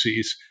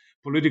policies.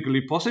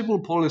 Politically possible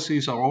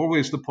policies are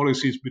always the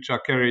policies which are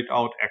carried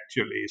out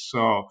actually.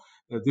 So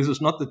this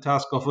is not the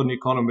task of an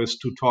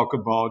economist to talk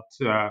about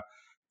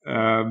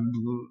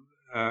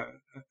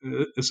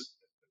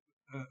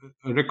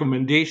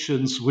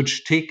recommendations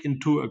which take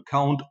into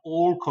account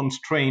all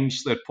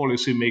constraints that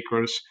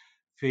policymakers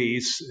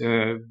face,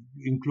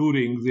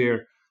 including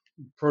their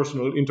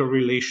personal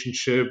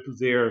interrelationship,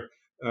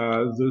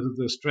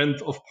 the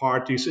strength of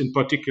parties in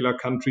particular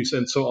countries,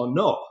 and so on.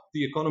 No,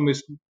 the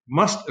economist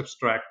must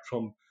abstract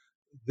from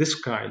this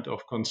kind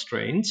of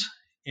constraints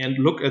and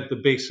look at the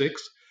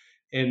basics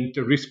and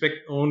respect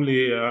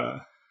only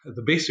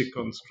the basic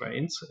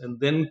constraints, and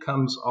then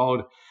comes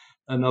out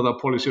another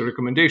policy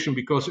recommendation,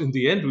 because in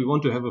the end we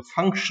want to have a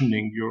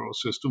functioning euro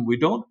system. We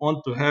don't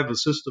want to have a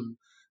system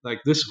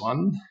like this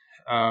one,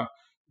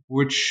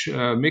 which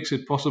makes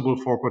it possible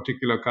for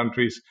particular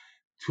countries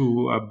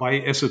to buy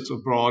assets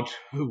abroad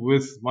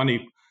with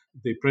money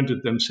they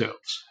printed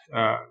themselves.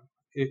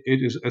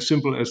 It is as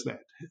simple as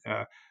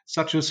that.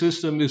 Such a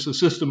system is a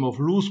system of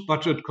loose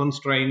budget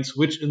constraints,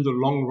 which in the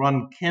long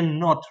run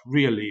cannot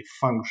really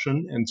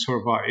function and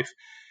survive.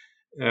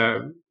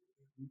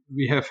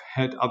 We have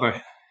had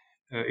other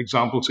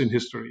examples in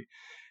history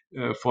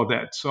for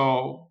that.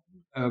 So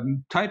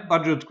tight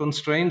budget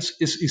constraints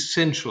is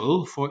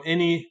essential for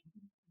any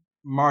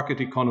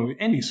market economy,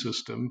 any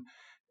system,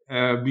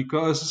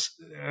 because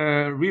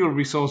real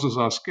resources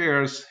are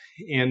scarce,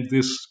 and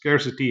this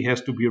scarcity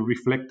has to be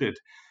reflected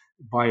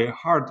by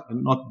hard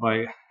and not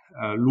by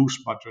loose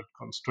budget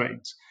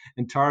constraints.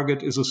 And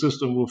Target is a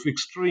system with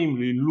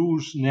extremely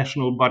loose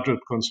national budget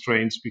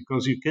constraints,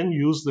 because you can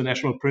use the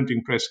national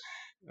printing press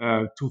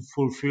to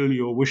fulfill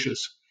your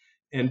wishes.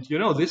 And,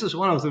 this is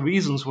one of the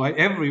reasons why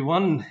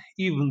everyone,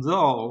 even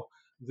though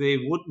they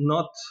would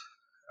not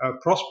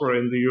prosper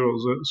in the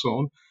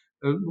Eurozone,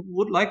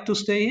 would like to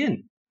stay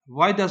in.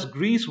 Why does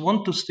Greece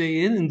want to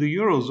stay in the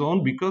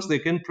Eurozone? Because they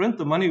can print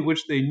the money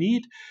which they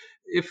need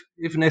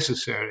if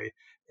necessary.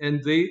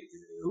 And they,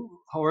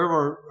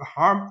 however,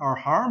 are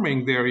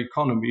harming their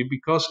economy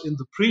because in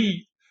the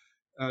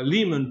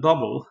pre-Lehman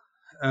bubble,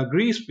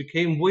 Greece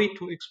became way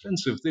too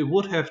expensive. They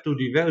would have to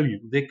devalue.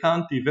 They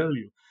can't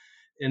devalue.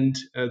 And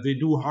they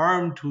do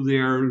harm to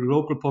their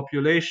local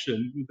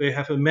population. They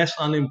have a mass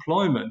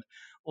unemployment.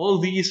 All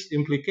these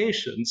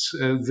implications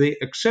they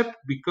accept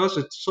because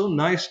it's so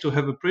nice to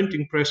have a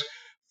printing press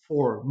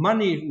for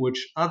money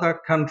which other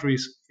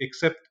countries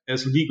accept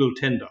as legal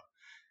tender.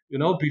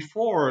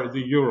 Before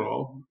the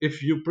euro,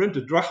 if you print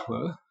a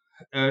drachma,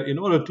 in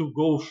order to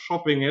go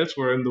shopping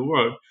elsewhere in the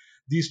world,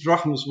 these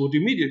drachmas would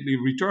immediately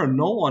return.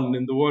 No one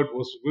in the world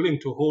was willing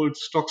to hold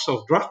stocks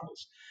of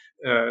drachmas.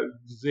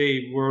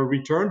 They were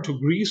returned to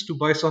Greece to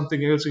buy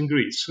something else in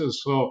Greece.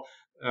 So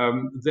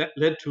that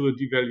led to a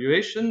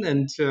devaluation,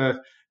 and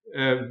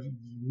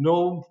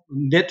no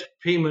net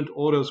payment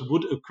orders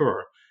would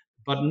occur.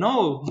 But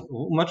now,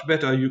 much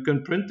better, you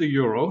can print the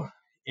euro,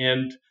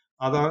 and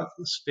other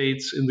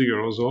states in the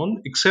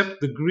Eurozone accept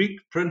the Greek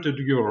printed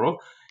euro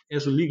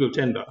as a legal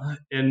tender.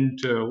 And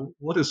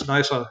what is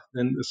nicer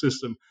than a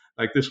system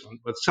like this one?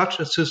 But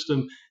such a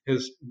system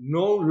has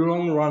no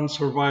long-run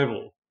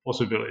survival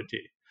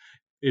possibility.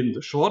 In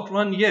the short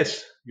run,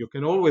 yes, you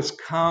can always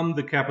calm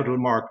the capital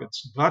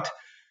markets, but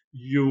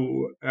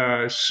you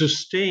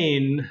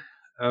sustain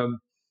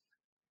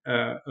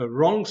a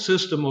wrong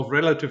system of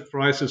relative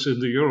prices in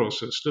the euro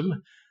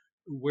system,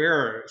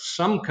 where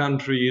some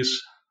countries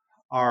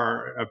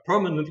are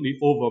permanently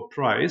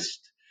overpriced,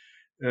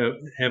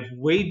 have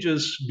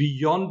wages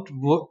beyond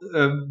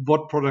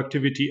what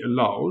productivity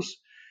allows,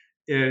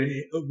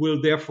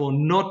 will therefore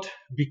not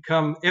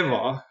become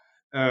ever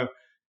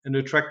an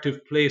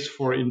attractive place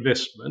for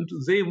investment.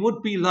 They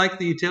would be like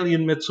the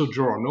Italian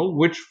Mezzogiorno,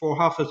 which for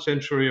half a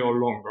century or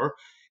longer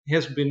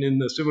has been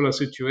in a similar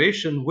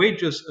situation,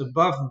 wages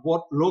above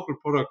what local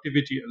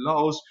productivity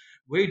allows,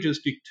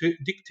 wages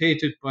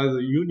dictated by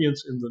the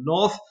unions in the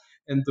north,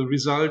 and the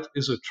result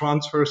is a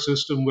transfer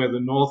system where the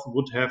north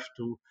would have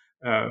to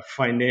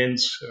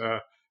finance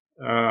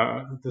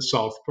the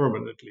south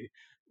permanently,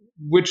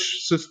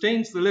 which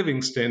sustains the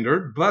living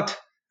standard, but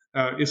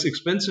is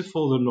expensive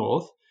for the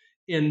north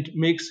and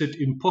makes it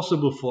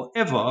impossible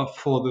forever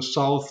for the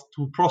south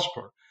to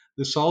prosper.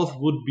 The south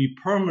would be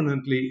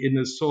permanently in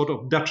a sort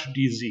of Dutch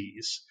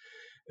disease.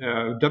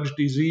 Dutch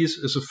disease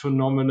is a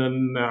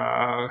phenomenon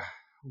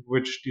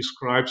which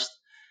describes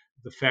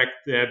the fact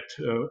that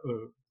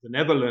the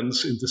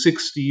Netherlands in the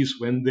 60s,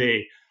 when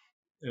they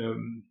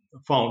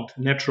found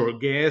natural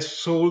gas,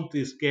 sold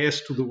this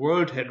gas to the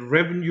world, had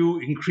revenue,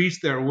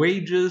 increased their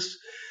wages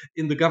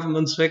in the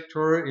government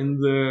sector, in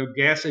the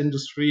gas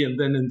industry, and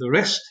then in the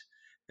rest.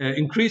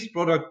 Increased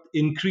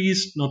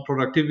not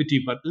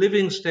productivity, but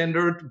living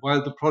standard,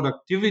 while the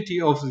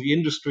productivity of the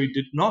industry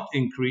did not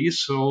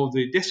increase, so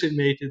they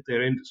decimated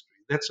their industry.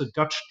 That's a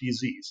Dutch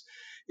disease.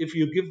 If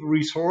you give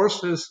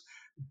resources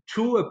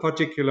to a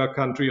particular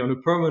country on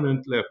a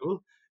permanent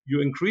level, you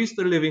increase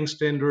the living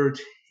standard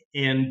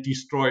and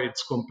destroy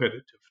its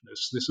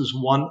competitiveness. This is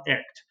one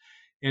act.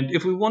 And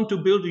if we want to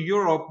build a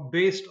Europe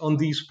based on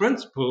these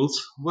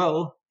principles,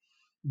 well,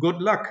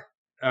 good luck.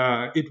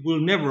 It will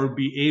never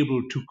be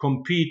able to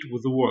compete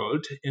with the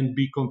world and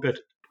be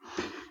competitive.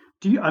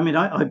 I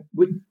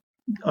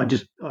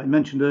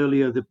mentioned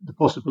earlier the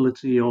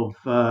possibility of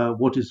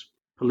what is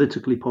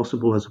politically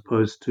possible as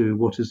opposed to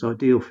what is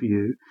ideal for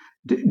you.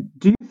 Do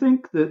you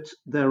think that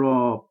there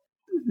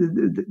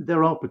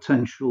are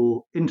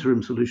potential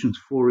interim solutions?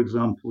 For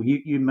example,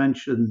 you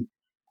mentioned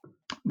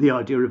the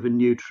idea of a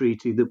new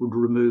treaty that would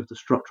remove the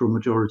structural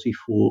majority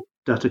for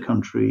debtor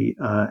country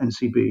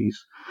NCBs.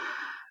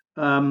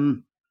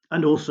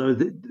 And also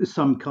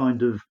some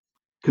kind of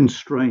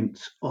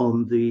constraints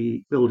on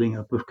the building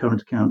up of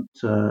current account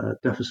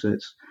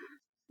deficits.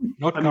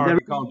 Not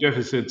current account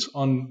deficits,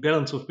 on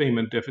balance of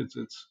payment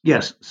deficits.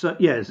 Yes. So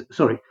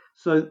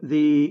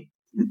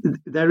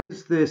there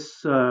is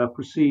this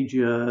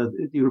procedure.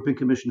 The European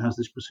Commission has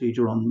this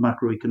procedure on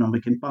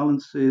macroeconomic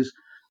imbalances.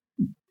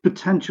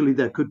 Potentially,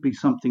 there could be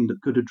something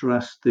that could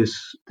address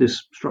this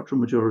structural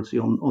majority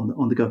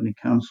on the governing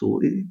council.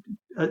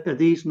 Are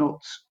these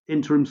not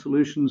interim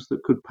solutions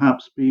that could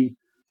perhaps be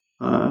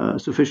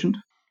sufficient?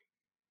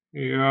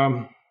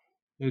 Yeah,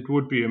 it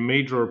would be a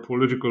major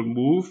political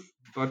move.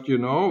 But,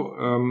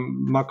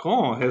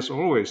 Macron has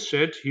always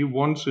said he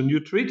wants a new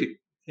treaty.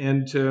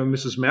 And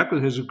Mrs. Merkel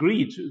has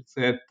agreed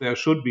that there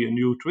should be a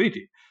new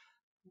treaty.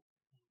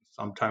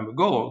 Some time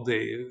ago,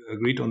 they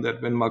agreed on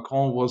that when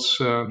Macron was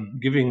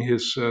giving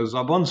his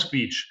Sorbonne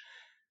speech,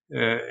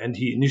 and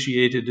he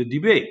initiated a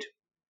debate.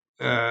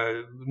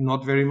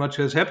 Not very much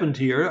has happened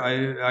here,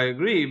 I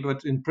agree,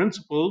 but in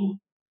principle,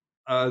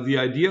 the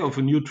idea of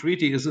a new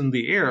treaty is in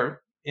the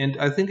air, and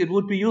I think it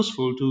would be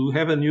useful to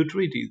have a new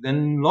treaty.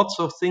 Then lots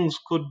of things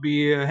could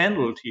be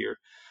handled here,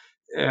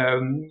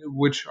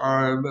 which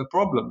are a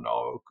problem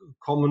now.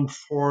 Common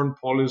foreign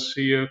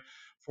policy,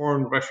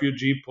 foreign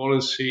refugee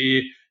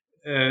policy,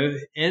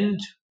 and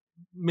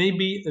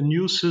maybe a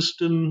new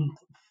system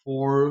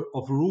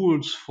of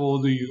rules for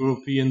the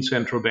European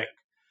Central Bank.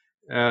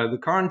 The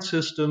current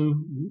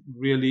system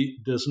really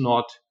does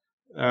not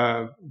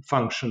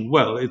function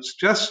well. It's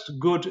just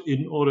good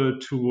in order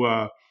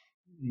to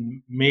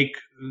make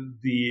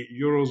the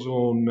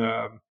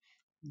Eurozone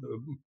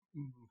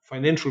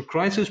financial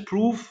crisis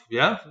proof.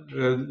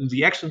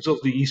 The actions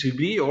of the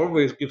ECB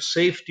always give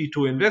safety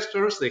to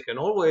investors. They can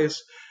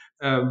always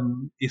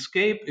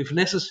escape if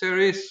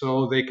necessary,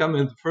 so they come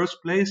in the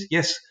first place.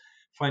 Yes,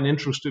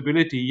 financial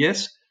stability,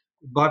 yes,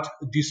 but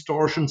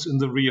distortions in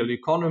the real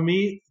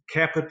economy.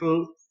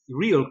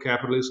 Real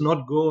capital is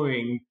not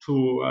going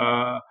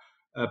to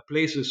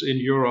places in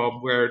Europe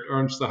where it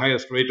earns the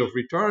highest rate of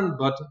return,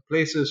 but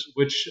places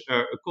which,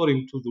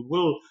 according to the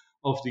will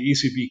of the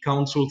ECB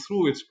Council,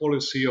 through its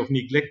policy of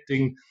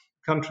neglecting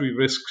country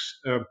risks,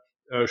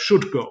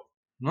 should go.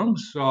 No?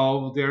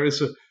 So there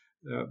is a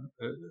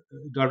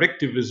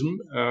directivism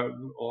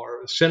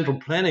or central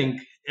planning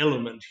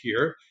element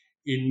here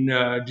in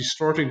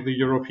distorting the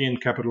European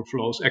capital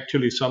flows,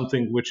 actually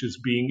something which is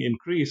being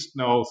increased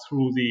now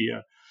through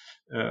the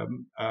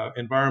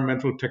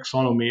environmental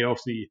taxonomy of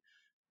the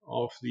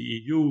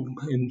EU.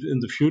 In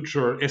the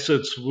future,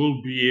 assets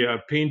will be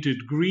painted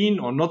green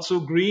or not so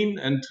green,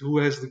 and who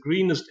has the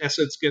greenest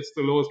assets gets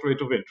the lowest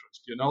rate of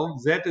interest.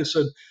 That is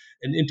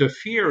an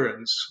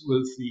interference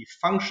with the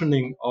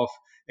functioning of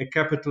a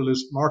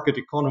capitalist market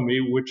economy,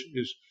 which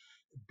is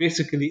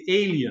basically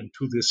alien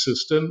to this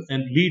system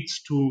and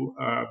leads to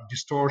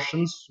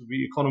distortions.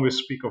 The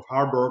economists speak of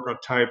Harburger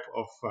type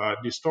of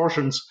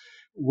distortions,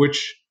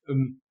 which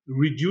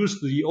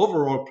reduce the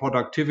overall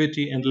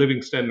productivity and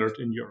living standard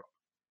in Europe.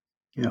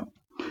 Yeah.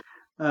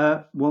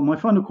 Well, my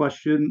final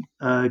question,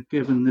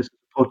 given this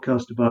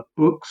podcast about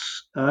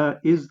books,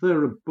 is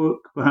there a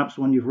book, perhaps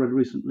one you've read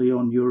recently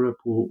on Europe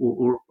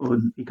or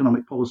on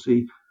economic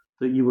policy,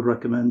 that you would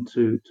recommend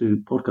to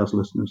podcast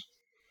listeners?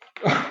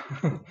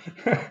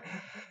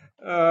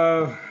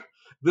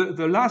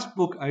 The last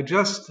book I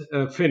just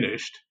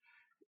finished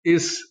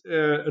is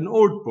an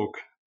old book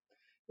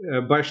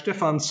by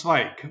Stefan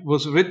Zweig.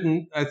 Was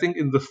written, I think,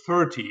 in the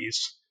 30s,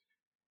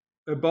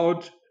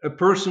 about a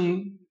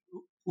person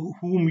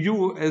whom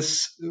you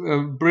as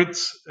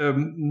Brits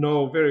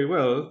know very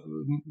well,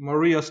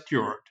 Maria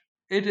Stuart.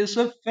 It is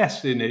a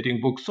fascinating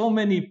book. So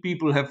many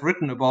people have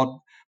written about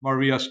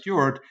Maria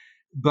Stuart,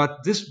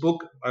 but this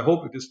book, I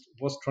hope it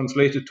was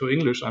translated to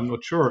English, I'm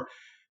not sure,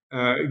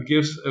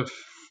 gives a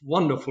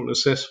wonderful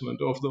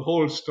assessment of the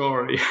whole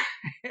story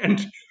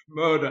and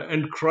murder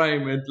and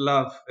crime and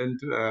love. And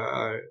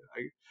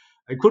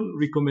I couldn't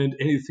recommend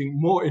anything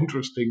more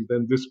interesting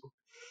than this book.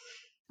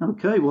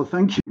 Okay, well,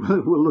 thank you.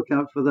 We'll look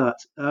out for that.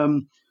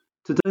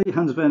 Today,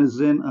 Hans-Werner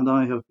Sinn and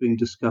I have been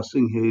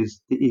discussing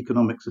The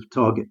Economics of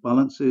Target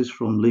Balances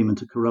from Lehman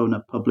to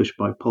Corona, published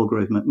by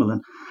Palgrave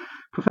Macmillan.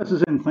 Professor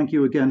Sinn, thank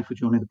you again for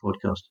joining the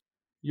podcast.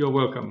 You're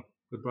welcome.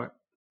 Goodbye.